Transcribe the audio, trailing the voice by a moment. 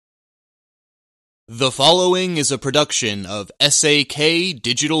The following is a production of SAK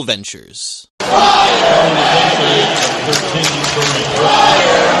Digital Ventures. Welcome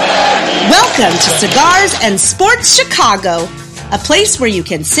to Cigars and Sports Chicago, a place where you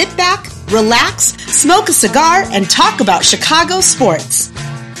can sit back, relax, smoke a cigar, and talk about Chicago sports.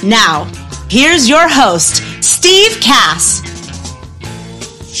 Now, here's your host, Steve Cass.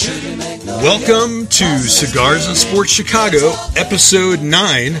 Welcome to Cigars and Sports Chicago, Episode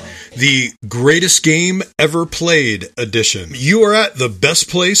 9. The Greatest Game Ever Played edition. You are at the best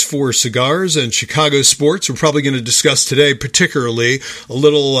place for cigars and Chicago sports. We're probably going to discuss today, particularly a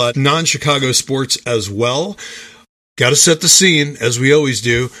little non-Chicago sports as well. Got to set the scene, as we always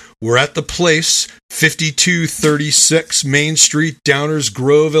do. We're at the place, 5236 Main Street, Downers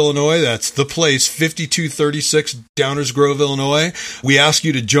Grove, Illinois. That's the place, 5236 Downers Grove, Illinois. We ask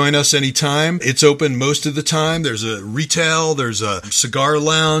you to join us anytime. It's open most of the time. There's a retail, there's a cigar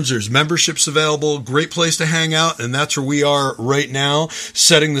lounge, there's memberships available. Great place to hang out, and that's where we are right now,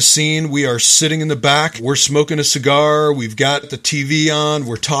 setting the scene. We are sitting in the back. We're smoking a cigar. We've got the TV on.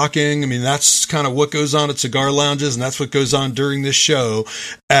 We're talking. I mean, that's kind of what goes on at cigar lounges, and that's what goes on during this show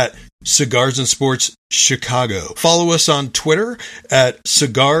at Cigars and Sports Chicago. Follow us on Twitter at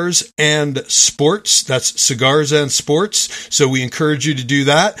Cigars and Sports. That's Cigars and Sports. So we encourage you to do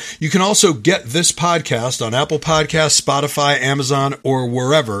that. You can also get this podcast on Apple Podcasts, Spotify, Amazon, or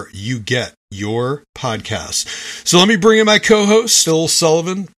wherever you get your podcasts. So let me bring in my co-host, Phil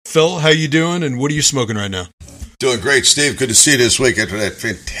Sullivan. Phil, how you doing, and what are you smoking right now? Doing great, Steve. Good to see you this week after that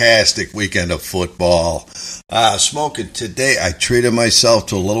fantastic weekend of football. Smoking today, I treated myself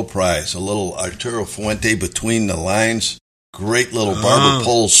to a little prize, a little Arturo Fuente between the lines. Great little barber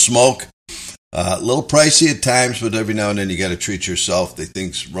pole smoke. A little pricey at times, but every now and then you got to treat yourself. The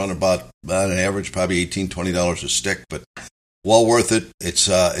things run about on average, probably $18, $20 a stick, but well worth it. It's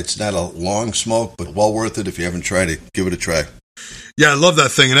not a long smoke, but well worth it if you haven't tried it. Give it a try. Yeah, I love that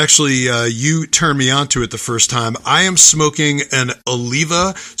thing. And actually, you turned me onto it the first time. I am smoking an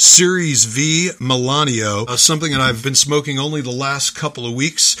Oliva Series V Melanio, something that I've been smoking only the last couple of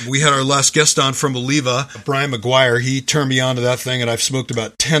weeks. We had our last guest on from Oliva, Brian McGuire. He turned me onto that thing, and I've smoked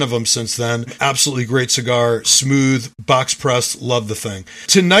about 10 of them since then. Absolutely great cigar, smooth, box pressed. Love the thing.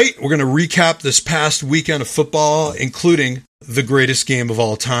 Tonight, we're going to recap this past weekend of football, including the greatest game of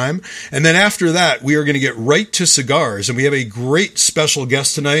all time. And then after that, we are going to get right to cigars. And we have a great special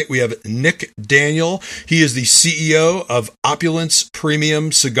guest tonight. We have Nick Daniel. He is the CEO of Opulence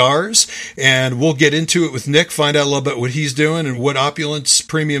Premium Cigars. And we'll get into it with Nick, find out a little bit what he's doing and what Opulence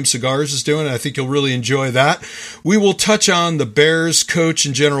Premium Cigars is doing. And I think you'll really enjoy that. We will touch on the Bears coach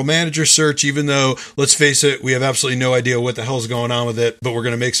and general manager search, even though, let's face it, we have absolutely no idea what the hell's going on with it. But we're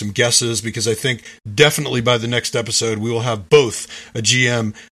going to make some guesses because I think definitely by the next episode, we will have both a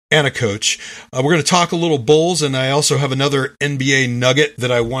GM and a coach. We're going to talk a little Bulls, and I also have another NBA nugget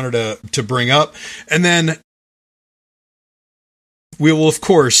that I wanted to bring up. And then we will, of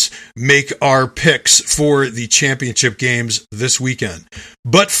course, make our picks for the championship games this weekend.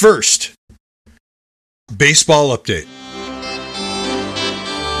 But first, baseball update.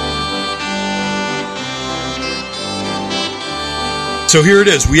 So here it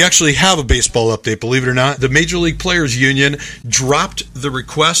is. We actually have a baseball update, believe it or not. The Major League Players Union dropped the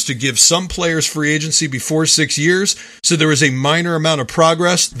request to give some players free agency before 6 years, so there was a minor amount of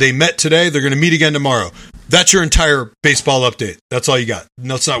progress. They met today. They're going to meet again tomorrow. That's your entire baseball update. That's all you got.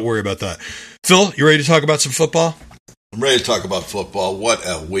 Let's not worry about that. Phil, you ready to talk about some football? I'm ready to talk about football. What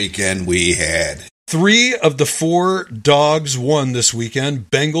a weekend we had. 3 of the 4 dogs won this weekend.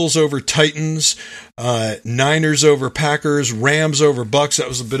 Bengals over Titans, Niners over Packers, Rams over Bucks. That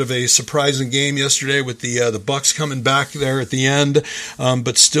was a bit of a surprising game yesterday with the Bucks coming back there at the end,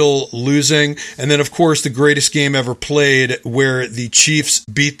 but still losing. And then, of course, the greatest game ever played where the Chiefs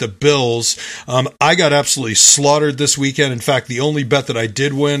beat the Bills. I got absolutely slaughtered this weekend. In fact, the only bet that I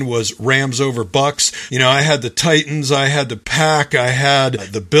did win was Rams over Bucks. You know, I had the Titans, I had the Pack, I had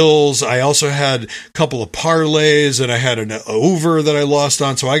the Bills, I also had a couple of parlays, and I had an over that I lost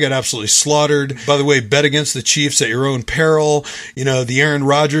on, so I got absolutely slaughtered. By the way, bet against the Chiefs at your own peril. You know, the Aaron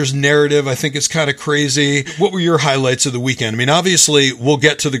Rodgers narrative, I think, is kind of crazy. What were your highlights of the weekend? I mean, obviously, we'll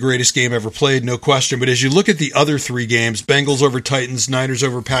get to the greatest game ever played, no question, but as you look at the other 3 games, Bengals over Titans, Niners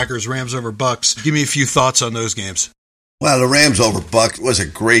over Packers, Rams over Bucks, give me a few thoughts on those games. Well, the Rams over Bucks was a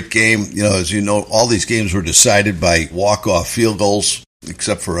great game. You know, as you know, all these games were decided by walk-off field goals,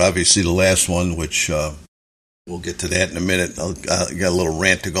 except for obviously the last one, which we'll get to that in a minute. I got a little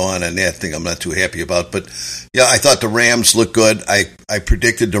rant to go on that thing I'm not too happy about. But, yeah, I thought the Rams looked good. I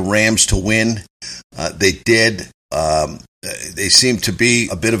predicted the Rams to win. They did. They seem to be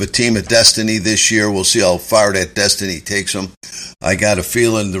a bit of a team of destiny this year. We'll see how far that destiny takes them. I got a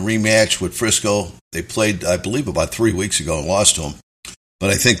feeling the rematch with Frisco, they played, I believe, about 3 weeks ago and lost to them. But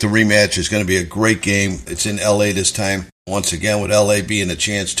I think the rematch is going to be a great game. It's in L.A. this time. Once again, with L.A. being a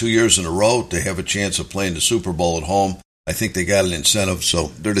chance 2 years in a row to have a chance of playing the Super Bowl at home, I think they got an incentive, so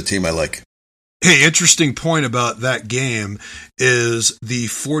they're the team I like. Hey, interesting point about that game is the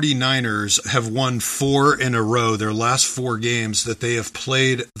 49ers have won 4 in a row, their last 4 games that they have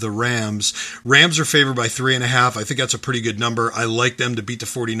played the Rams. Rams are favored by 3.5. I think that's a pretty good number. I like them to beat the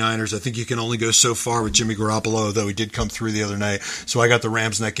 49ers. I think you can only go so far with Jimmy Garoppolo, though he did come through the other night. So I got the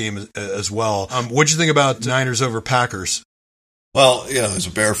Rams in that game as well. What'd you think about Niners over Packers? Well, as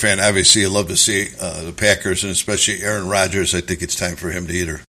a Bear fan, obviously you love to see the Packers, and especially Aaron Rodgers. I think it's time for him to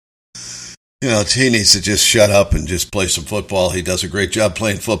either he needs to just shut up and just play some football. He does a great job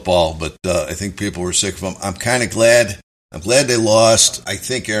playing football, but I think people were sick of him. I'm kind of glad. I'm glad they lost. I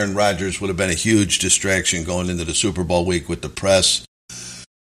think Aaron Rodgers would have been a huge distraction going into the Super Bowl week with the press,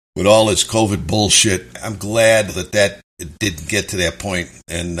 with all this COVID bullshit. I'm glad that didn't get to that point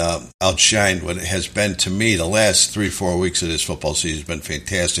and outshined what it has been to me. The last 3-4 weeks of this football season has been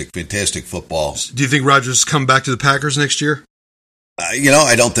fantastic football. Do you think Rodgers come back to the Packers next year?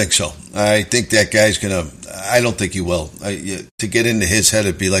 I don't think so. I think that guy's going to – I don't think he will. To get into his head,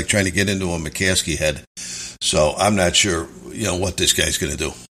 it'd be like trying to get into a McCaskey head. So I'm not sure, what this guy's going to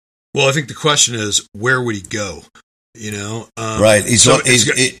do. Well, I think the question is, where would he go? Right. He's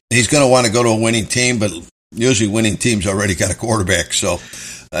going to want to go to a winning team, but usually winning teams already got a quarterback. So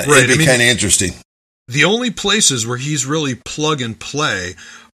it'd be kind of interesting. The only places where he's really plug and play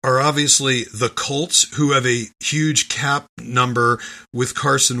are obviously the Colts, who have a huge cap number with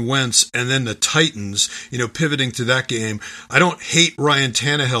Carson Wentz, and then the Titans, pivoting to that game. I don't hate Ryan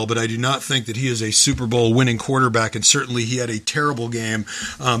Tannehill, but I do not think that he is a Super Bowl winning quarterback, and certainly he had a terrible game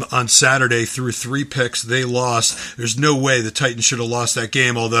on Saturday. Through 3 picks, they lost. There's no way the Titans should have lost that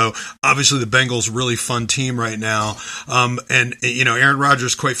game, although obviously the Bengals really fun team right now. Aaron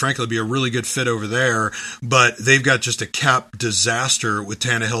Rodgers, quite frankly, would be a really good fit over there, but they've got just a cap disaster with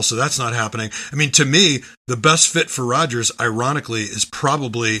Tannehill. So that's not happening. I mean, to me, the best fit for Rodgers, ironically, is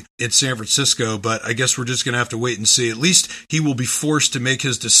probably in San Francisco, but I guess we're just going to have to wait and see. At least he will be forced to make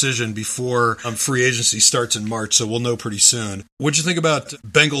his decision before free agency starts in March, so we'll know pretty soon. What'd you think about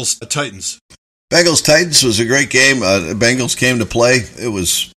Bengals-Titans? Bengals-Titans was a great game. The Bengals came to play. It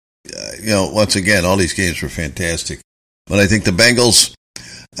was, once again, all these games were fantastic. But I think the Bengals,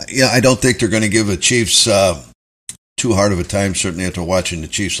 I don't think they're going to give the Chiefs too hard of a time, certainly after watching the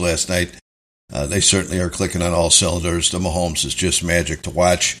Chiefs last night. They certainly are clicking on all cylinders. The Mahomes is just magic to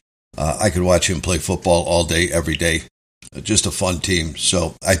watch. I could watch him play football all day, every day. Just a fun team.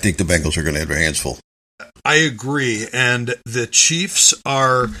 So I think the Bengals are going to have their hands full. I agree. And the Chiefs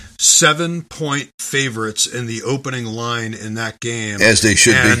are 7-point favorites in the opening line in that game. As they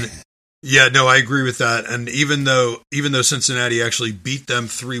should be. Yeah, no, I agree with that. And even though Cincinnati actually beat them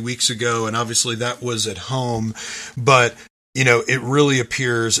 3 weeks ago, and obviously that was at home, but it really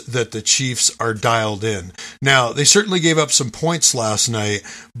appears that the Chiefs are dialed in. Now, they certainly gave up some points last night,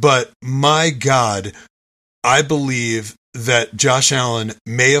 but my God, I believe that Josh Allen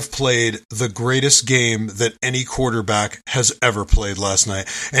may have played the greatest game that any quarterback has ever played last night.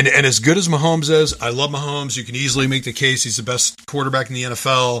 And as good as Mahomes is, I love Mahomes. You can easily make the case he's the best quarterback in the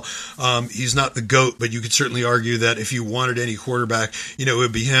NFL. He's not the GOAT, but you could certainly argue that if you wanted any quarterback, it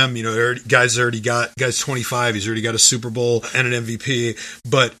would be him. Guy's 25. He's already got a Super Bowl and an MVP.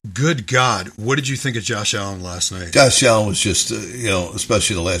 But good God, what did you think of Josh Allen last night? Josh Allen was just,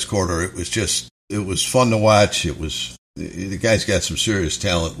 especially the last quarter, it was fun to watch. The guy's got some serious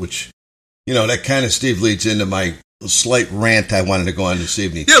talent, which, that kind of, Steve, leads into my slight rant I wanted to go on this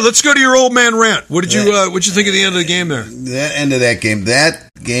evening. Yeah, let's go to your old man rant. What'd you think of the end of the game there? The end of that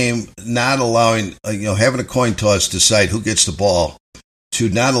game, not allowing, having a coin toss decide who gets the ball, to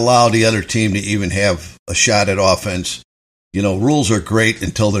not allow the other team to even have a shot at offense. Rules are great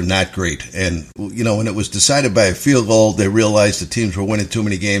until they're not great. And, when it was decided by a field goal, they realized the teams were winning too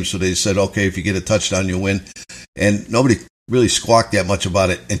many games, so they said, okay, if you get a touchdown, you win. And nobody really squawked that much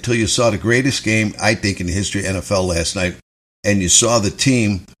about it until you saw the greatest game, I think, in the history of NFL last night. And you saw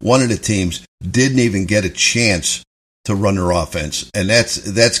one of the teams didn't even get a chance to run their offense. And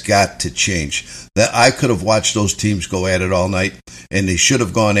that's got to change. That I could have watched those teams go at it all night, and they should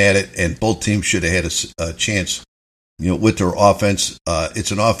have gone at it, and both teams should have had a chance. With their offense.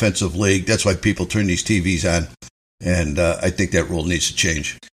 It's an offensive league. That's why people turn these TVs on. And I think that rule needs to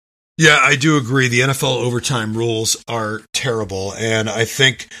change. Yeah, I do agree. The NFL overtime rules are terrible. And I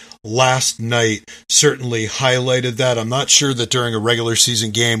think last night certainly highlighted that. I'm not sure that during a regular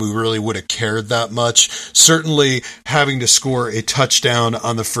season game we really would have cared that much. Certainly having to score a touchdown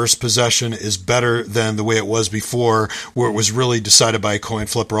on the first possession is better than the way it was before, where it was really decided by a coin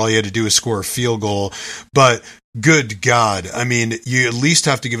flip, where all you had to do was score a field goal. But good God, I mean, you at least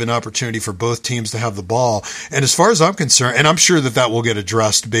have to give an opportunity for both teams to have the ball. And as far as I'm concerned, and I'm sure that will get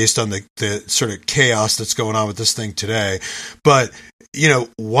addressed based on the sort of chaos that's going on with this thing today, but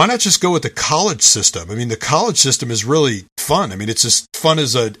why not just go with the college system? I mean, the college system is really fun. I mean, it's as fun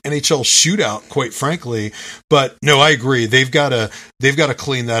as an NHL shootout, quite frankly. But no, I agree. They've got to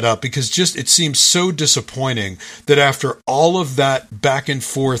clean that up, because it seems so disappointing that after all of that back and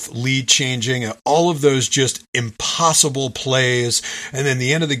forth lead changing and all of those just impossible plays, and then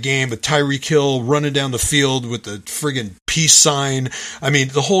the end of the game with Tyreek Hill running down the field with the friggin' peace sign. I mean,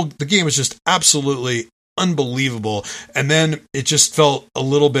 the game was just absolutely unbelievable, and then it just felt a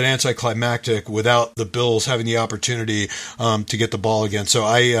little bit anticlimactic without the Bills having the opportunity to get the ball again. So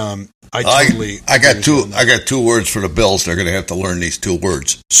I got two words for the Bills. They're going to have to learn these two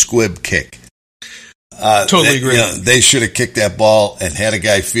words: squib kick. Totally agree. They should have kicked that ball and had a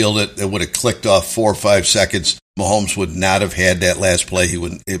guy field it. It would have clicked off 4 or 5 seconds. Mahomes would not have had that last play. He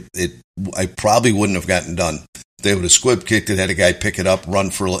wouldn't. I probably wouldn't have gotten done. They would have squib kicked it, had a guy pick it up, run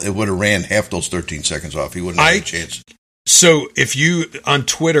for it. Would have ran half those 13 seconds off. He wouldn't have had a chance. So if you, on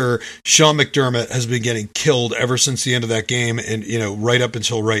Twitter, Sean McDermott has been getting killed ever since the end of that game, and, right up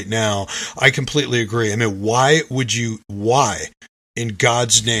until right now. I completely agree. I mean, why in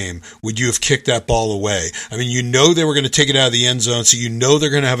God's name would you have kicked that ball away? I mean, they were going to take it out of the end zone, so they're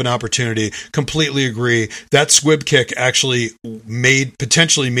going to have an opportunity. Completely agree. That squib kick actually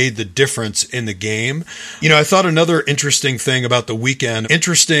potentially made the difference in the game. I thought another interesting thing about the weekend,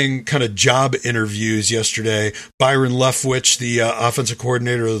 interesting kind of job interviews yesterday. Byron Leftwich, the offensive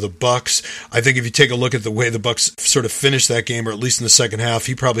coordinator of the Bucs. I think if you take a look at the way the Bucs sort of finished that game, or at least in the second half,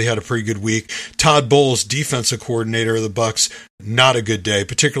 he probably had a pretty good week. Todd Bowles, defensive coordinator of the Bucs, not a good day,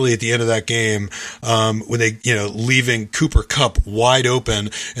 particularly at the end of that game, when they, leaving Cooper Kupp wide open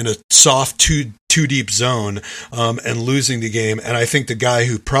in a soft two deep zone, and losing the game. And I think the guy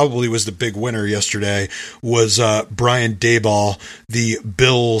who probably was the big winner yesterday was Brian Daboll, the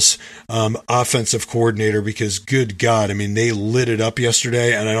Bills offensive coordinator, because good God, I mean, they lit it up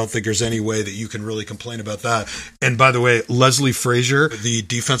yesterday, and I don't think there's any way that you can really complain about that. And by the way, Leslie Frazier, the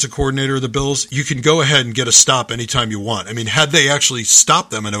defensive coordinator of the Bills, you can go ahead and get a stop anytime you want. I mean, had they actually stopped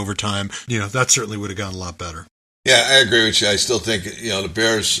them in overtime, that certainly would have gone a lot better. Yeah, I agree with you. I still think, the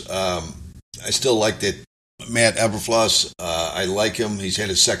Bears, I still like that Matt Eberflus. I like him. He's had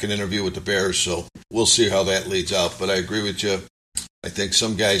his second interview with the Bears, so we'll see how that leads out. But I agree with you. I think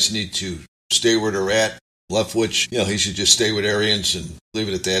some guys need to stay where they're at. Leftwich, he should just stay with Arians and leave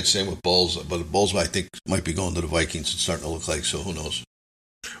it at that. Same with Bowles. But Bowles, I think, might be going to the Vikings. It's starting to look like, so who knows?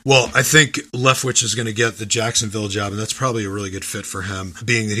 Well, I think Leftwich is going to get the Jacksonville job, and that's probably a really good fit for him,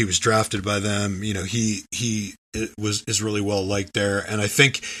 being that he was drafted by them. He is really well liked there, and I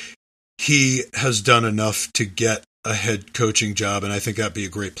think he has done enough to get a head coaching job, and I think that'd be a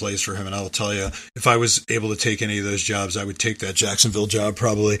great place for him. And I'll tell you, if I was able to take any of those jobs, I would take that Jacksonville job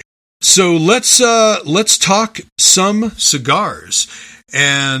probably. So let's talk some cigars,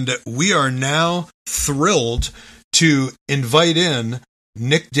 and we are now thrilled to invite in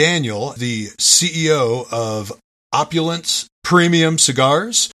Nick Daniel, the CEO of Opulence Premium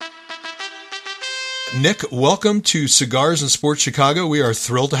Cigars. Nick, welcome to Cigars and Sports Chicago. We are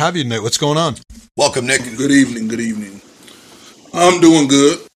thrilled to have you tonight. What's going on? Welcome, Nick. Good evening. I'm doing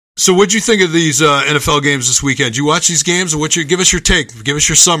good. So what'd you think of these NFL games this weekend? Did you watch these games? Or give us your take. Give us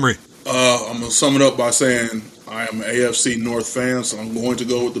your summary. I'm going to sum it up by saying I am an AFC North fan, so I'm going to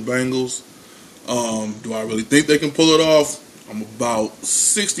go with the Bengals. Do I really think they can pull it off? I'm about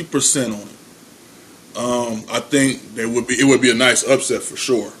 60% on it. I think it would be a nice upset for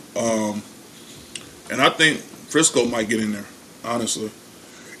sure. And I think Frisco might get in there, honestly.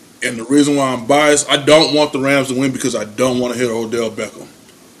 And the reason why I'm biased, I don't want the Rams to win because I don't want to hit Odell Beckham.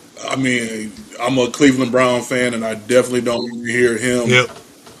 I mean, I'm a Cleveland Brown fan, and I definitely don't want to hear him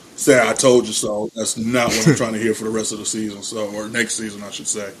say, "I told you so." That's not what I'm trying to hear for the rest of the season, or next season, I should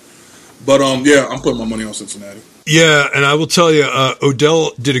say. But, yeah, I'm putting my money on Cincinnati. Yeah, and I will tell you,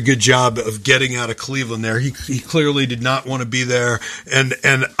 Odell did a good job of getting out of Cleveland there. He clearly did not want to be there, and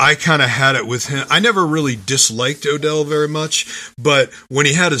I kind of had it with him. I never really disliked Odell very much, but when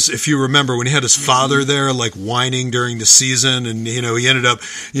he had if you remember, when he had his father there, like whining during the season, and he ended up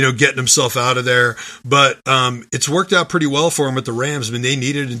getting himself out of there. But it's worked out pretty well for him at the Rams. I mean, they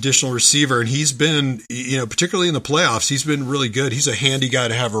needed an additional receiver, and he's been, particularly in the playoffs, he's been really good. He's a handy guy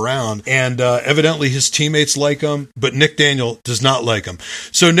to have around, and evidently his teammates like him. But Nick Daniel does not like him.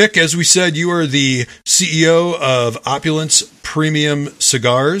 So, Nick, as we said, you are the CEO of Opulence Premium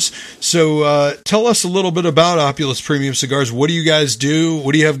Cigars. So, tell us a little bit about Opulence Premium Cigars. What do you guys do?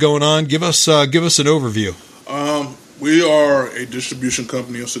 What do you have going on? Give us an overview. We are a distribution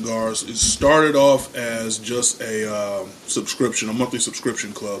company of cigars. It started off as just a monthly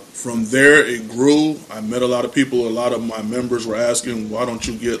subscription club. From there, it grew. I met a lot of people. A lot of my members were asking, why don't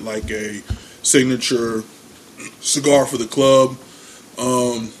you get like a signature cigar for the club?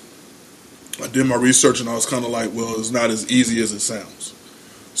 I did my research and I was kind of like, well, it's not as easy as it sounds.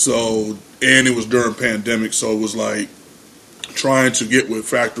 So, and it was during pandemic, so it was like trying to get with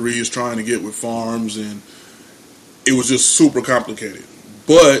factories, trying to get with farms, and it was just super complicated.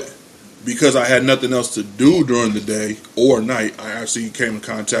 But because I had nothing else to do during the day or night, I actually came in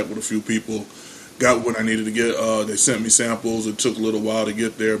contact with a few people, got what I needed to get. They sent me samples. It took a little while to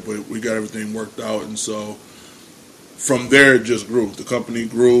get there, but we got everything worked out. And so from there, it just grew. The company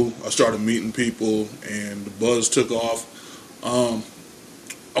grew. I started meeting people, and the buzz took off.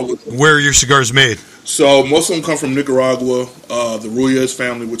 Where are your cigars made? So most of them come from Nicaragua. The Ruiz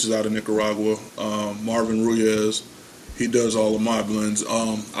family, which is out of Nicaragua. Marvin Ruiz, he does all of my blends.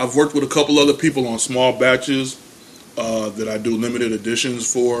 I've worked with a couple other people on small batches that I do limited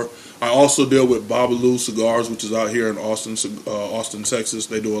editions for. I also deal with Babalu Cigars, which is out here in Austin, Texas.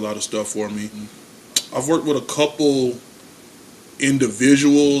 They do a lot of stuff for me. I've worked with a couple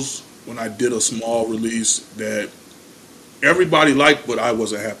individuals when I did a small release that everybody liked, but I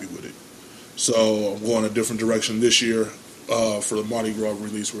wasn't happy with it. So I'm going a different direction this year for the Mardi Gras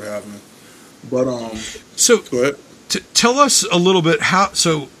release we're having. But so go ahead. Tell us a little bit how.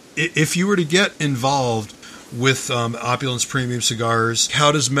 So if you were to get involved with Opulence Premium Cigars,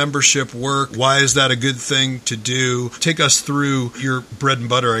 how does membership work? Why is that a good thing to do? Take us through your bread and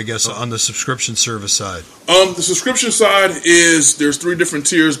butter, I guess, on the subscription service side. The subscription side is there's 3 different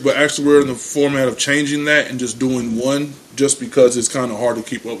tiers, but actually we're in the format of changing that and just doing one, just because it's kind of hard to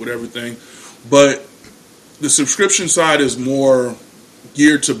keep up with everything. But the subscription side is more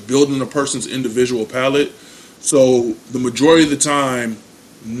geared to building a person's individual palate. So the majority of the time,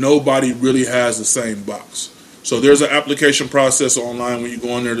 nobody really has the same box. So there's an application process online. When you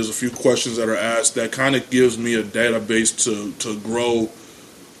go in there's a few questions that are asked that kind of gives me a database to grow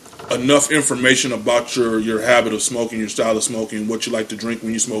enough information about your habit of smoking, your style of smoking, what you like to drink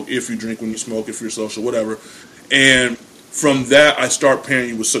when you smoke, if you drink when you smoke, if you're social, whatever. And from that, I start pairing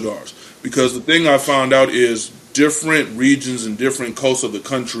you with cigars. Because the thing I found out is different regions and different coasts of the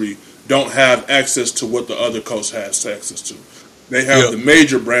country don't have access to what the other coast has access to. They have the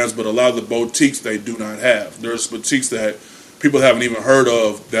major brands, but a lot of the boutiques they do not have. There's boutiques that people haven't even heard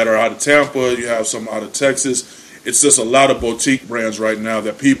of that are out of Tampa. You have some out of Texas. It's just a lot of boutique brands right now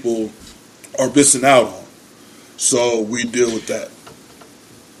that people are missing out on. So we deal with that.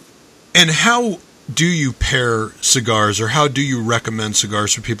 And how do you pair cigars, or how do you recommend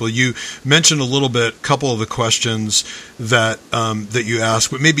cigars for people? You mentioned a little bit, a couple of the questions that that you ask,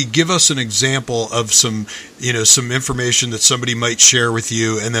 but maybe give us an example of some information that somebody might share with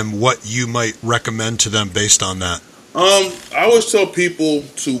you, and then what you might recommend to them based on that. I always tell people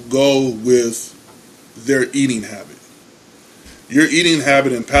to go with their eating habit. Your eating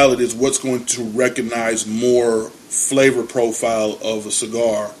habit and palate is what's going to recognize more flavor profile of a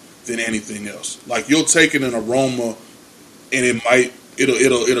cigar than anything else. Like, you'll take in an aroma and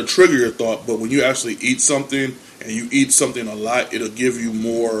it'll trigger your thought, but when you actually eat something and you eat something a lot, it'll give you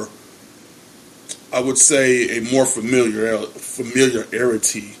more, I would say, a more familiarity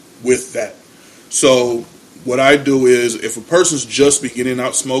with that. So what I do is, if a person's just beginning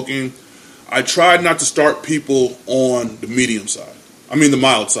out smoking, I try not to start people on the medium side. I mean the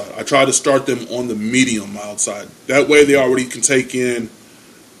mild side. I try to start them on the medium mild side. That way they already can take in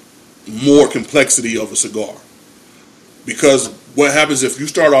more complexity of a cigar. Because what happens if you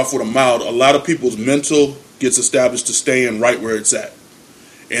start off with a mild, a lot of people's mental gets established to stay in right where it's at.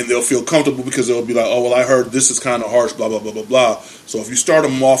 And they'll feel comfortable because they'll be like, oh, well, I heard this is kind of harsh, blah, blah, blah, blah, blah. So if you start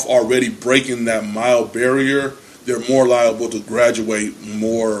them off already breaking that mild barrier, they're more liable to graduate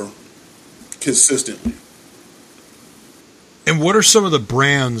more consistently. And what are some of the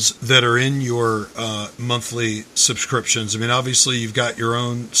brands that are in your monthly subscriptions? I mean, obviously you've got your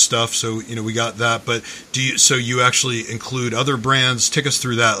own stuff, so we got that. But so you actually include other brands? Take us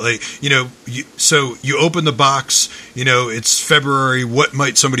through that. Like, so you open the box. It's February. What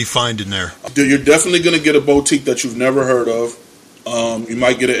might somebody find in there? You're definitely going to get a boutique that you've never heard of. You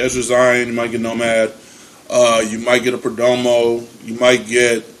might get an Ezra Zion. You might get Nomad. You might get a Perdomo. You might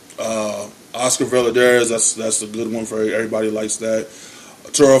get Oscar Valladares. That's a good one for everybody likes that.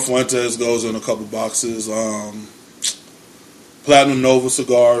 Toro Fuentes goes in a couple boxes. Platinum Nova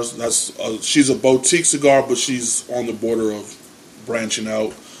Cigars. She's a boutique cigar, but she's on the border of branching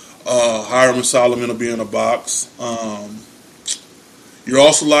out. Hiram and Solomon will be in a box. You're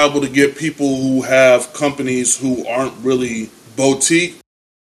also liable to get people who have companies who aren't really boutique,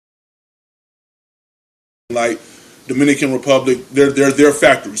 like Dominican Republic. They're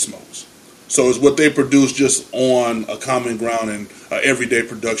factory smokes. So it's what they produce just on a common ground and everyday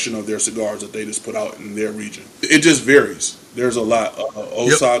production of their cigars that they just put out in their region. It just varies. There's a lot.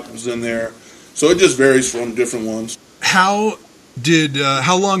 Osaka's in there. So it just varies from different ones. How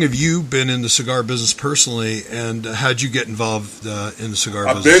long have you been in the cigar business personally, and how'd you get involved in the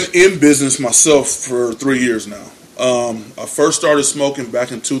cigar business? I've been in business myself for 3 years now. I first started smoking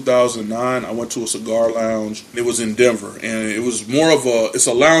back in 2009. I went to a cigar lounge. It was in Denver, and it was more of it's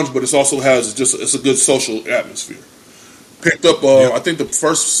a lounge, but it also has it's a good social atmosphere. Picked up, I think the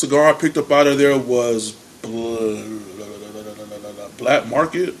first cigar I picked up out of there was Black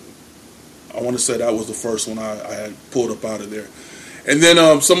Market. I want to say that was the first one I had pulled up out of there. And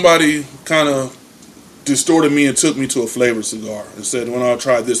then somebody kind of distorted me and took me to a flavored cigar and said, when I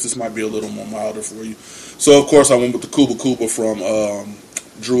tried this might be a little more milder for you. So, of course, I went with the Cuba Cuba from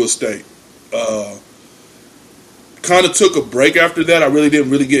Drew Estate. Kind of took a break after that. I really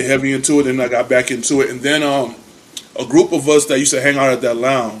didn't get heavy into it, and I got back into it. And then a group of us that used to hang out at that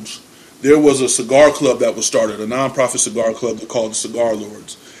lounge, there was a cigar club that was started, a nonprofit cigar club called the Cigar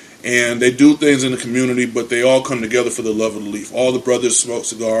Lords. And they do things in the community, but they all come together for the love of the leaf. All the brothers smoke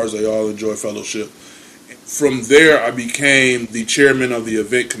cigars. They all enjoy fellowship. From there, I became the chairman of the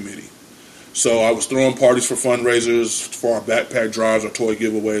event committee. So I was throwing parties for fundraisers, for our backpack drives, our toy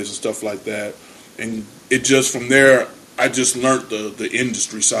giveaways, and stuff like that. And it just, from there, I just learned the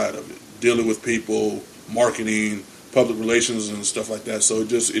industry side of it, dealing with people, marketing, public relations, and stuff like that. So it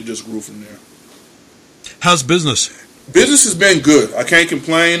just grew from there. How's business? Business has been good. I can't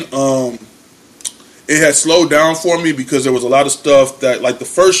complain. It had slowed down for me because there was a lot of stuff that, like the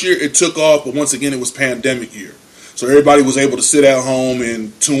first year, it took off, but once again, it was pandemic year. So everybody was able to sit at home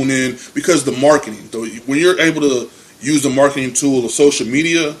and tune in because the marketing. When you're able to use the marketing tool of social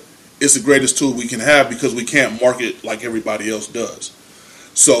media, it's the greatest tool we can have because we can't market like everybody else does.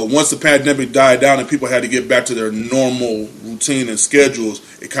 So once the pandemic died down and people had to get back to their normal routine and schedules,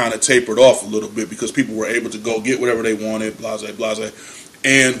 it kind of tapered off a little bit because people were able to go get whatever they wanted, blase, blase.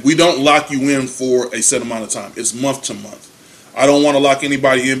 And we don't lock you in for a set amount of time. It's month to month. I don't want to lock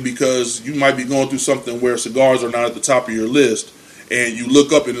anybody in because you might be going through something where cigars are not at the top of your list, and you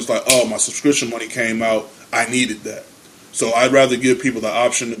look up and it's like, oh, my subscription money came out. I needed that. So I'd rather give people the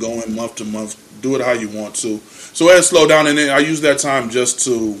option to go in month to month, do it how you want to. So it had slowed down, and then I used that time just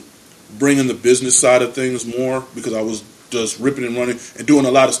to bring in the business side of things more because I was just ripping and running and doing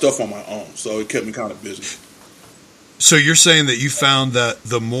a lot of stuff on my own. So it kept me kind of busy. So you're saying that you found that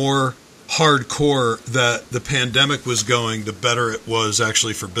the more hardcore that the pandemic was going, the better it was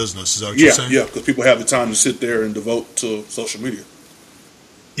actually for business. Is that what you're saying? Yeah, because people have the time to sit there and devote to social media.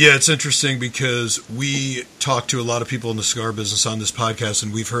 Yeah, it's interesting because we talk to a lot of people in the cigar business on this podcast,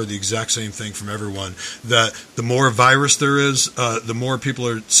 and we've heard the exact same thing from everyone, that the more virus there is, the more people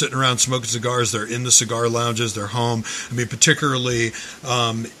are sitting around smoking cigars. They're in the cigar lounges, they're home. I mean, particularly,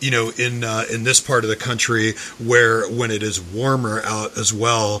 in this part of the country where when it is warmer out as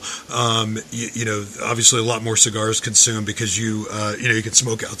well, obviously a lot more cigars consumed because you can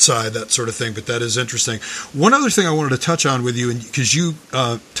smoke outside, that sort of thing. But that is interesting. One other thing I wanted to touch on with you, and because you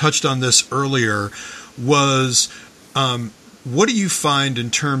touched on this earlier, was what do you find in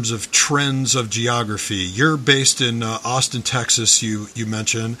terms of trends of geography? You're based in Austin, Texas, you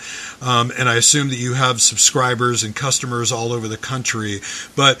mentioned, and I assume that you have subscribers and customers all over the country.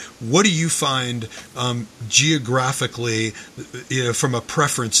 But what do you find geographically, from a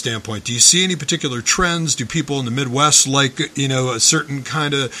preference standpoint? Do you see any particular trends? Do people in the Midwest like, a certain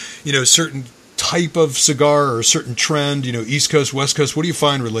kind of, certain type of cigar or a certain trend, East Coast, West Coast? What do you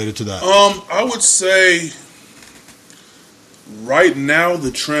find related to that? I would say right now the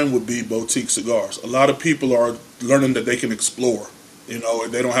trend would be boutique cigars. A lot of people are learning that they can explore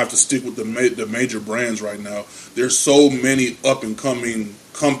They don't have to stick with the major brands right now. There's so many up and coming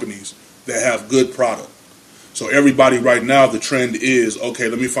companies that have good product. So everybody right now, the trend is, okay,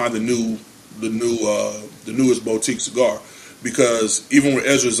 let me find the newest boutique cigar, because even with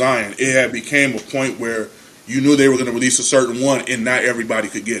Ezra Zion, it had became a point where you knew they were going to release a certain one, and not everybody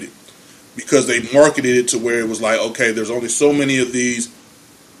could get it because they marketed it to where it was like, okay, there's only so many of these.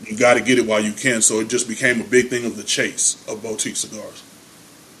 You got to get it while you can. So it just became a big thing of the chase of boutique cigars.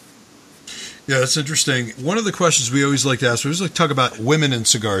 Yeah, that's interesting. One of the questions we always like to ask, we always like to talk about women in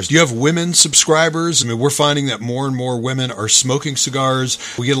cigars. Do you have women subscribers? I mean, we're finding that more and more women are smoking cigars.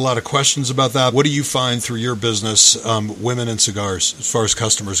 We get a lot of questions about that. What do you find through your business, women in cigars, as far as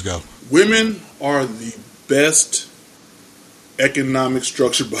customers go? Women are the best economic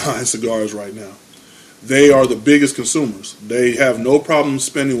structure behind cigars right now. They are the biggest consumers. They have no problem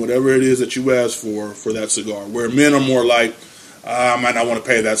spending whatever it is that you ask for that cigar, where men are more like, I might not want to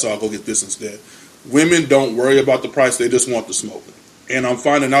pay that, so I'll go get this instead. Women don't worry about the price. They just want the smoke. And I'm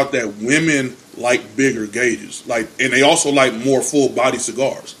finding out that women like bigger gauges, and they also like more full body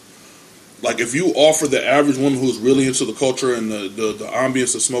cigars. Like if you offer the average woman who's really into the culture and the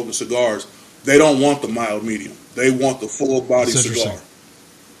ambience of smoking cigars, they don't want the mild medium. They want the full body cigar.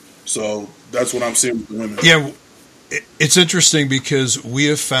 So that's what I'm seeing with the women. Yeah, it's interesting because we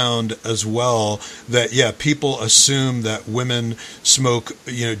have found as well that, people assume that women smoke,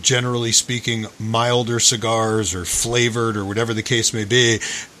 generally speaking, milder cigars or flavored or whatever the case may be.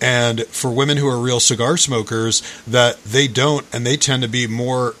 And for women who are real cigar smokers, that they don't, and they tend to be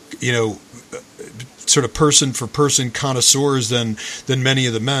more, sort of person for person connoisseurs than many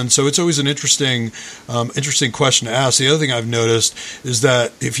of the men. So it's always an interesting question to ask. The other thing I've noticed is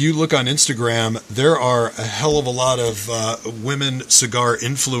that if you look on Instagram, there are a hell of a lot of women cigar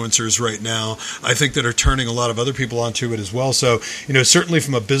influencers right now, I think, that are turning a lot of other people onto it as well. So, certainly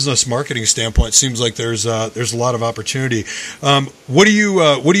from a business marketing standpoint, it seems like there's a lot of opportunity. What are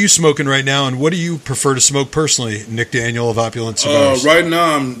you smoking right now, and what do you prefer to smoke personally, Nick Daniel of Opulent Cigars? Right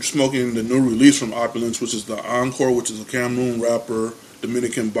now I'm smoking the new release from Opulent, which is the Encore, which is a Cameroon wrapper,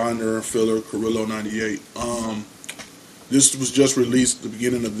 Dominican binder filler, Carrillo 98. This was just released at the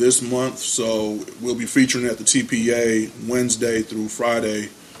beginning of this month, so we'll be featuring at the TPA Wednesday through Friday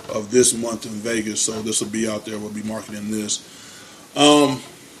of this month in Vegas. So this will be out there. We'll be marketing this. Of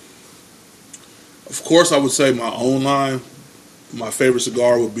course, I would say my own line. My favorite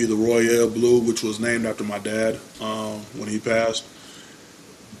cigar would be the Royale Blue, which was named after my dad when he passed.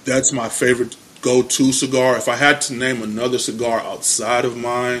 That's my favorite go-to cigar. If I had to name another cigar outside of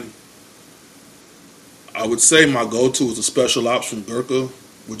mine, I would say my go-to is a Special Ops from Gurkha,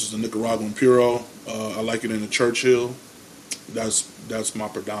 which is a Nicaraguan Puro. I like it in the Churchill. That's my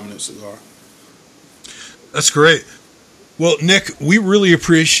predominant cigar. That's great. Well, Nick, we really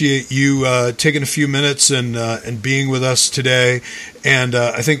appreciate you taking a few minutes and being with us today. And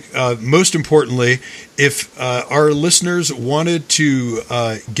I think most importantly, if our listeners wanted to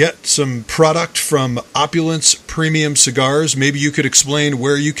get some product from Opulence Premium Cigars, maybe you could explain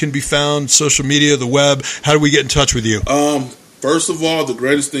where you can be found, social media, the web. How do we get in touch with you? First of all, the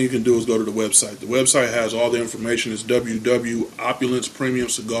greatest thing you can do is go to the website. The website has all the information. It's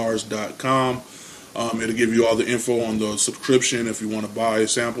www.opulencepremiumcigars.com. It'll give you all the info on the subscription if you want to buy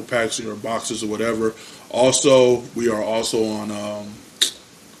sample packs or boxes or whatever. Also, we are also on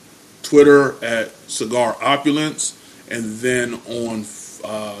Twitter at Cigar Opulence, and then on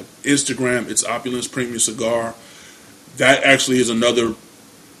Instagram, it's Opulence Premium Cigar. That actually is another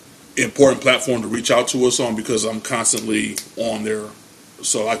important platform to reach out to us on because I'm constantly on there,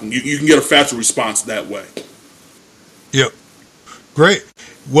 so you can get a faster response that way. Yep, great.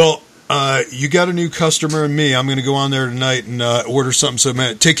 Well, you got a new customer in me. I'm going to go on there tonight and order something. So,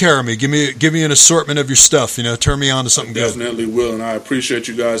 man, take care of me. Give me an assortment of your stuff. Turn me on to something good. Definitely will, and I appreciate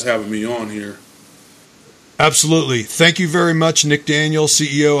you guys having me on here. Absolutely. Thank you very much, Nick Daniel,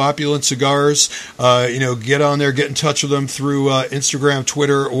 CEO, Opulent Cigars. Get on there, get in touch with them through Instagram,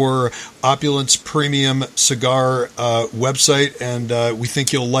 Twitter, or Opulence Premium Cigar website, and we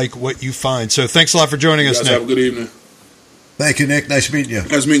think you'll like what you find. So thanks a lot for joining us, Nick. Have a good evening. Thank you, Nick. Nice meeting you.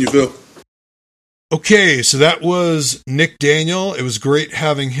 Nice meeting you, Phil. Okay, so that was Nick Daniel. It was great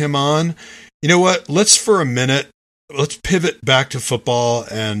having him on. You know what? Let's pivot back to football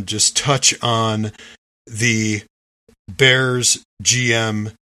and just touch on the Bears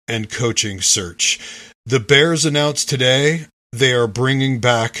GM and coaching search. The Bears announced today they are bringing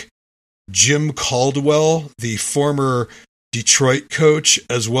back Jim Caldwell, the former Detroit coach,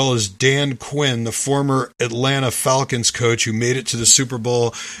 as well as Dan Quinn, the former Atlanta Falcons coach who made it to the Super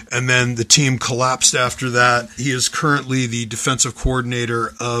Bowl, and then the team collapsed after that. He is currently the defensive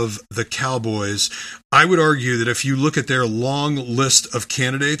coordinator of the Cowboys. I would argue that if you look at their long list of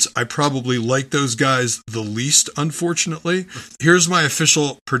candidates, I probably like those guys the least, unfortunately. Here's my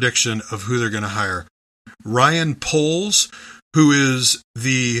official prediction of who they're going to hire. Ryan Poles, who is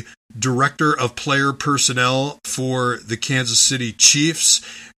the director of player personnel for the Kansas City Chiefs.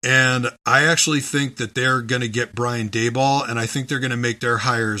 And I actually think that they're going to get Brian Daboll, and I think they're going to make their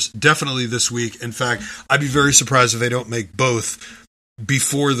hires definitely this week. In fact, I'd be very surprised if they don't make both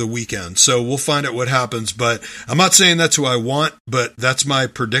before the weekend. So we'll find out what happens, but I'm not saying that's who I want, but that's my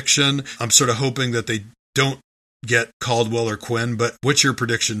prediction. I'm sort of hoping that they don't get Caldwell or Quinn, but what's your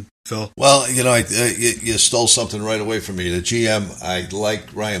prediction, Phil? Well, you stole something right away from me. The GM, I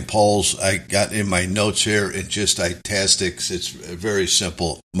like Ryan Poles. I got in my notes here, it's just italics. It's very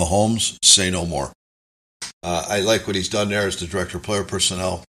simple. Mahomes, say no more. I like what he's done there as the director of player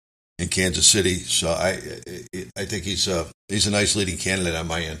personnel in Kansas City. So I think he's a nice leading candidate on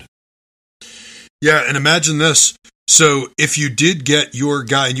my end. Yeah, and imagine this. So if you did get your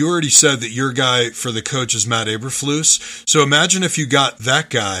guy, and you already said that your guy for the coach is Matt Eberflus, so imagine if you got that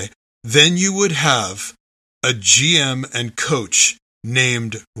guy, then you would have a GM and coach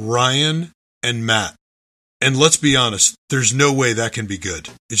named Ryan and Matt. And let's be honest, there's no way that can be good.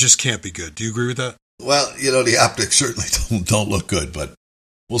 It just can't be good. Do you agree with that? Well, the optics certainly don't look good, but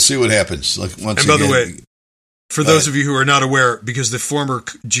we'll see what happens. By the way, for those of you who are not aware, because the former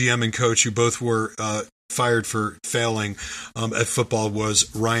GM and coach who both were fired for failing at football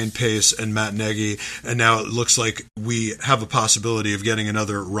was Ryan Pace and Matt Nagy, and now it looks like we have a possibility of getting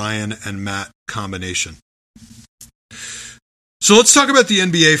another Ryan and Matt combination. So let's talk about the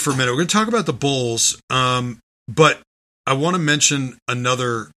NBA for a minute. We're going to talk about the Bulls, but I want to mention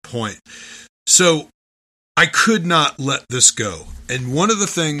another point. So I could not let this go. And one of the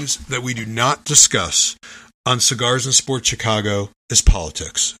things that we do not discuss on Cigars and Sports Chicago is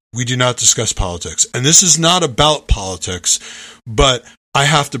politics. We do not discuss politics. And this is not about politics, but I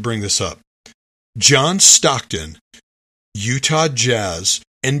have to bring this up. John Stockton, Utah Jazz,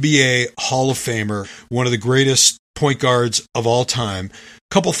 NBA Hall of Famer, one of the greatest point guards of all time.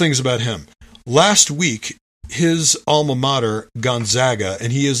 Couple things about him. Last week, his alma mater, Gonzaga,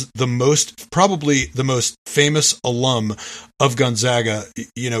 and he is probably the most famous alum of Gonzaga,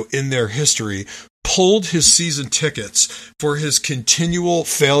 in their history, pulled his season tickets for his continual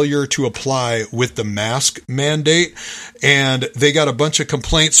failure to apply with the mask mandate. And they got a bunch of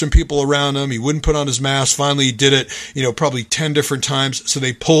complaints from people around him. He wouldn't put on his mask. Finally, he did it, probably 10 different times. So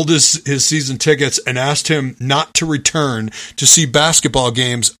they pulled his season tickets and asked him not to return to see basketball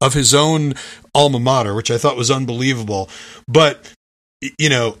games of his own alma mater, which I thought was unbelievable. But,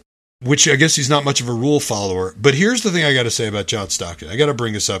 which I guess he's not much of a rule follower. But here's the thing I got to say about John Stockton. I got to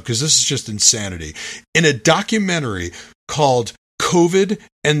bring this up because this is just insanity. In a documentary called COVID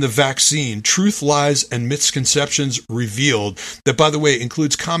and the Vaccine, Truth, Lies, and Misconceptions Revealed, that, by the way,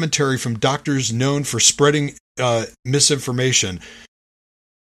 includes commentary from doctors known for spreading misinformation.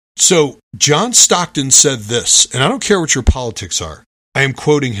 So John Stockton said this, and I don't care what your politics are. I am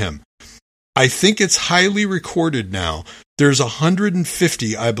quoting him. I think it's highly recorded now. There's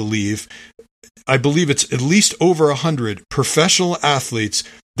 150, I believe it's at least over 100 professional athletes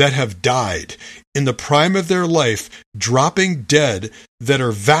that have died in the prime of their life, dropping dead, that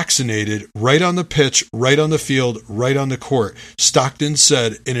are vaccinated right on the pitch, right on the field, right on the court, Stockton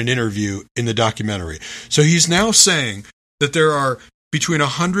said in an interview in the documentary. So he's now saying that there are between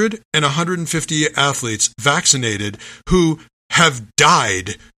 100 and 150 athletes vaccinated who have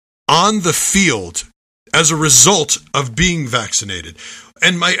died on the field as a result of being vaccinated.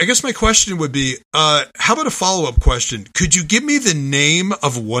 And I guess my question would be, how about a follow-up question? Could you give me the name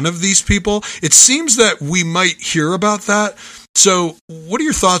of one of these people? It seems that we might hear about that. So what are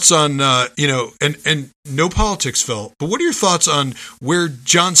your thoughts on, and no politics, Phil, but what are your thoughts on where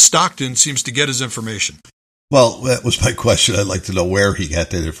John Stockton seems to get his information? Well, that was my question. I'd like to know where he got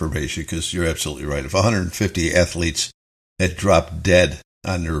that information, because you're absolutely right. If 150 athletes had dropped dead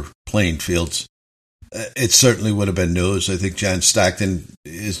on their playing fields, it certainly would have been news. I think John Stockton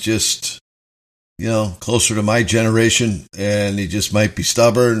is just, closer to my generation, and he just might be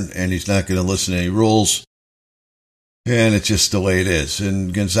stubborn, and he's not going to listen to any rules. And it's just the way it is.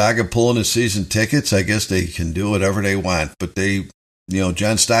 And Gonzaga pulling his season tickets, I guess they can do whatever they want. But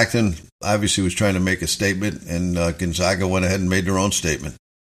John Stockton obviously was trying to make a statement, and Gonzaga went ahead and made their own statement.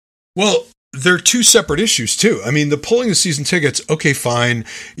 Well, they're two separate issues too. I mean, the pulling the season tickets, okay, fine.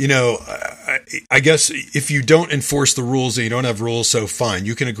 You know, I guess if you don't enforce the rules and you don't have rules, so fine.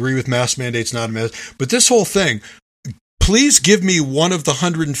 You can agree with mask mandates, not a mask. But this whole thing, please give me one of the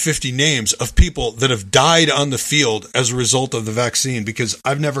 150 names of people that have died on the field as a result of the vaccine, because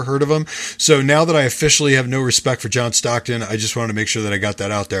I've never heard of them. So now that I officially have no respect for John Stockton, I just wanted to make sure that I got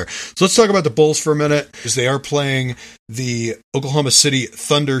that out there. So let's talk about the Bulls for a minute, because they are playing the Oklahoma City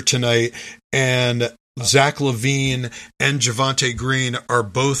Thunder tonight, and Zach LaVine and Javonte Green are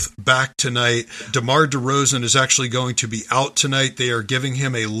both back tonight. DeMar DeRozan is actually going to be out tonight. They are giving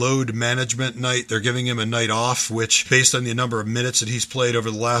him a load management night. They're giving him a night off, which, based on the number of minutes that he's played over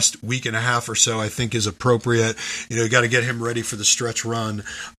the last week and a half or so, I think is appropriate. You know, you got to get him ready for the stretch run.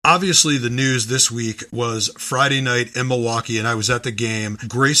 Obviously, the news this week was Friday night in Milwaukee, and I was at the game.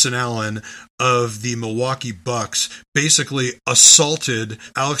 Grayson Allen of the Milwaukee Bucks basically assaulted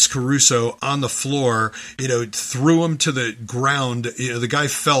Alex Caruso on the floor, you know, threw him to the ground. You know, the guy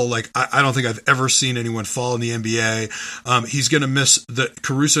fell like I don't think I've ever seen anyone fall in the NBA. He's going to miss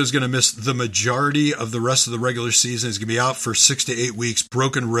Caruso is going to miss the majority of the rest of the regular season. He's going to be out for 6 to 8 weeks,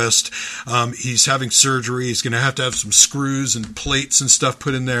 broken wrist. He's having surgery. He's going to have some screws and plates and stuff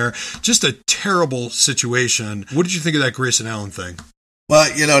put in there. Just a terrible situation. What did you think of that Grayson Allen thing? Well,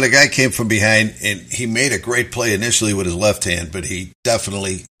 you know, the guy came from behind, and he made a great play initially with his left hand, but he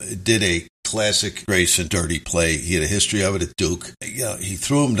definitely did a classic Grayson dirty play. He had a history of it at Duke. You know, he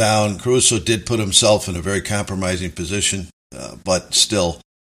threw him down. Caruso did put himself in a very compromising position, but still,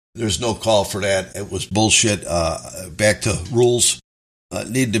 there's no call for that. It was bullshit. Back to rules.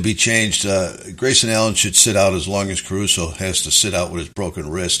 Needed to be changed. Grayson Allen should sit out as long as Caruso has to sit out with his broken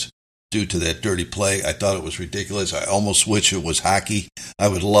wrist due to that dirty play. I thought it was ridiculous. I almost wish it was hockey. I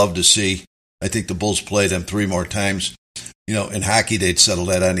would love to see. I think the Bulls play them 3 more times. You know, in hockey, they'd settle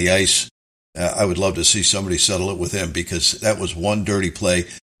that on the ice. I would love to see somebody settle it with him, because that was one dirty play.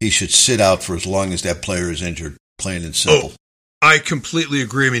 He should sit out for as long as that player is injured, plain and simple. I completely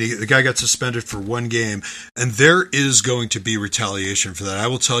agree. I mean, the guy got suspended for 1 game, and there is going to be retaliation for that. I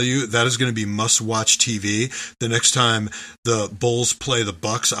will tell you, that is going to be must-watch TV. The next time the Bulls play the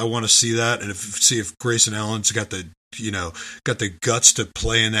Bucks, I want to see that, and see if Grayson Allen's got the guts to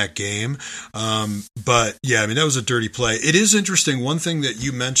play in that game. But yeah, I mean, that was a dirty play. It is interesting. One thing that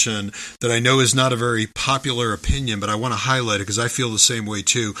you mentioned that I know is not a very popular opinion, but I want to highlight it because I feel the same way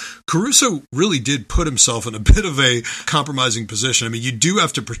too. Caruso really did put himself in a bit of a compromising position. I mean, you do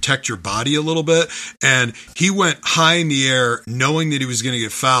have to protect your body a little bit, and he went high in the air knowing that he was going to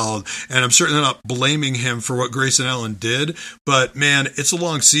get fouled, and I'm certainly not blaming him for what Grayson Allen did, but man, it's a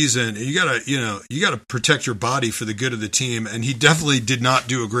long season, and you gotta protect your body for the good of the team, and he definitely did not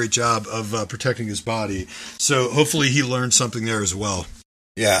do a great job of protecting his body. So hopefully he learned something there as well.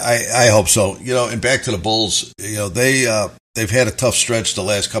 Yeah, I hope so. You know, and back to the Bulls, you know, they've had a tough stretch the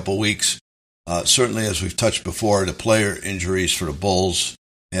last couple of weeks. Certainly, as we've touched before, the player injuries for the Bulls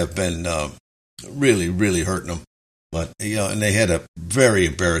have been really, really hurting them. But, you know, and they had a very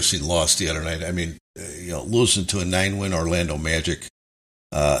embarrassing loss the other night. I mean, you know, losing to a 9-win Orlando Magic.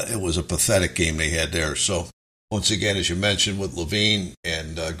 It was a pathetic game they had there. So, once again, as you mentioned, with LaVine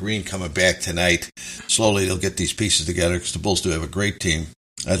and Green coming back tonight, slowly they'll get these pieces together, because the Bulls do have a great team.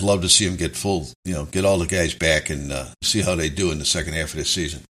 I'd love to see them get get all the guys back and see how they do in the second half of this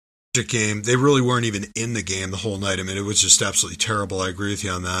season. Game, they really weren't even in the game the whole night. I mean, it was just absolutely terrible. I agree with you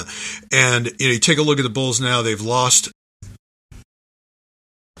on that. And you take a look at the Bulls now. They've lost.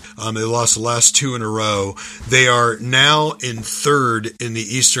 They lost the last 2 in a row. They are now in 3rd in the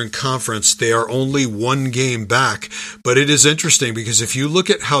Eastern Conference. They are only 1 game back. But it is interesting, because if you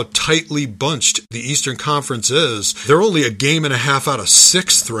look at how tightly bunched the Eastern Conference is, they're only a game and a half out of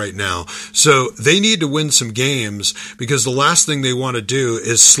 6th right now. So they need to win some games, because the last thing they want to do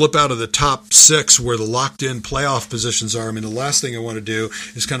is slip out of the top 6 where the locked-in playoff positions are. I mean, the last thing I want to do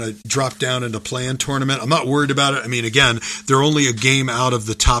is kind of drop down into play-in tournament. I'm not worried about it. I mean, again, they're only a game out of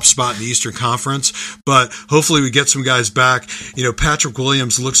the top spot in the Eastern Conference, but hopefully we get some guys back. You know, Patrick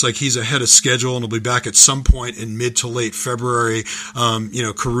Williams looks like he's ahead of schedule and will be back at some point in mid to late February.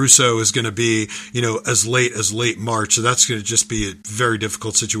 Caruso is going to be, as late March. So that's going to just be a very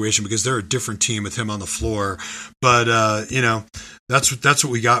difficult situation, because they're a different team with him on the floor. But, that's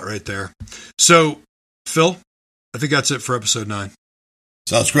what we got right there. So, Phil, I think that's it for episode 9.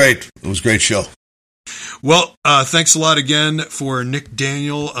 Sounds great. It was a great show. Well, thanks a lot again for Nick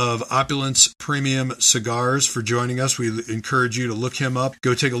Daniel of Opulence Print Premium Cigars, for joining us. We encourage you to look him up.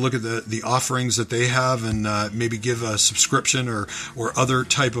 Go take a look at the offerings that they have, and maybe give a subscription or other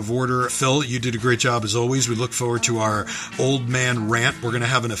type of order. Phil, you did a great job as always. We look forward to our Old Man Rant. We're going to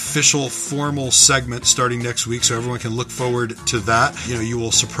have an official, formal segment starting next week, so everyone can look forward to that. You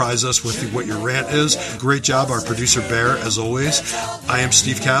will surprise us with what your rant is. Great job, our producer Bear, as always. I am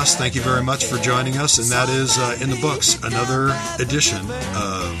Steve Cass. Thank you very much for joining us, and that is in the books, another edition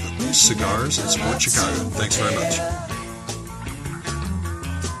of Cigars and Sports Chicago. Thanks very much.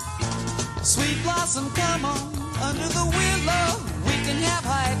 Sweet blossom, come on, under the willow. We can have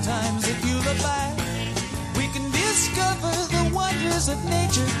high times if you look back. We can discover the wonders of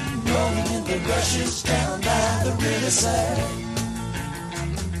nature, rolling in the rushes down by the riverside.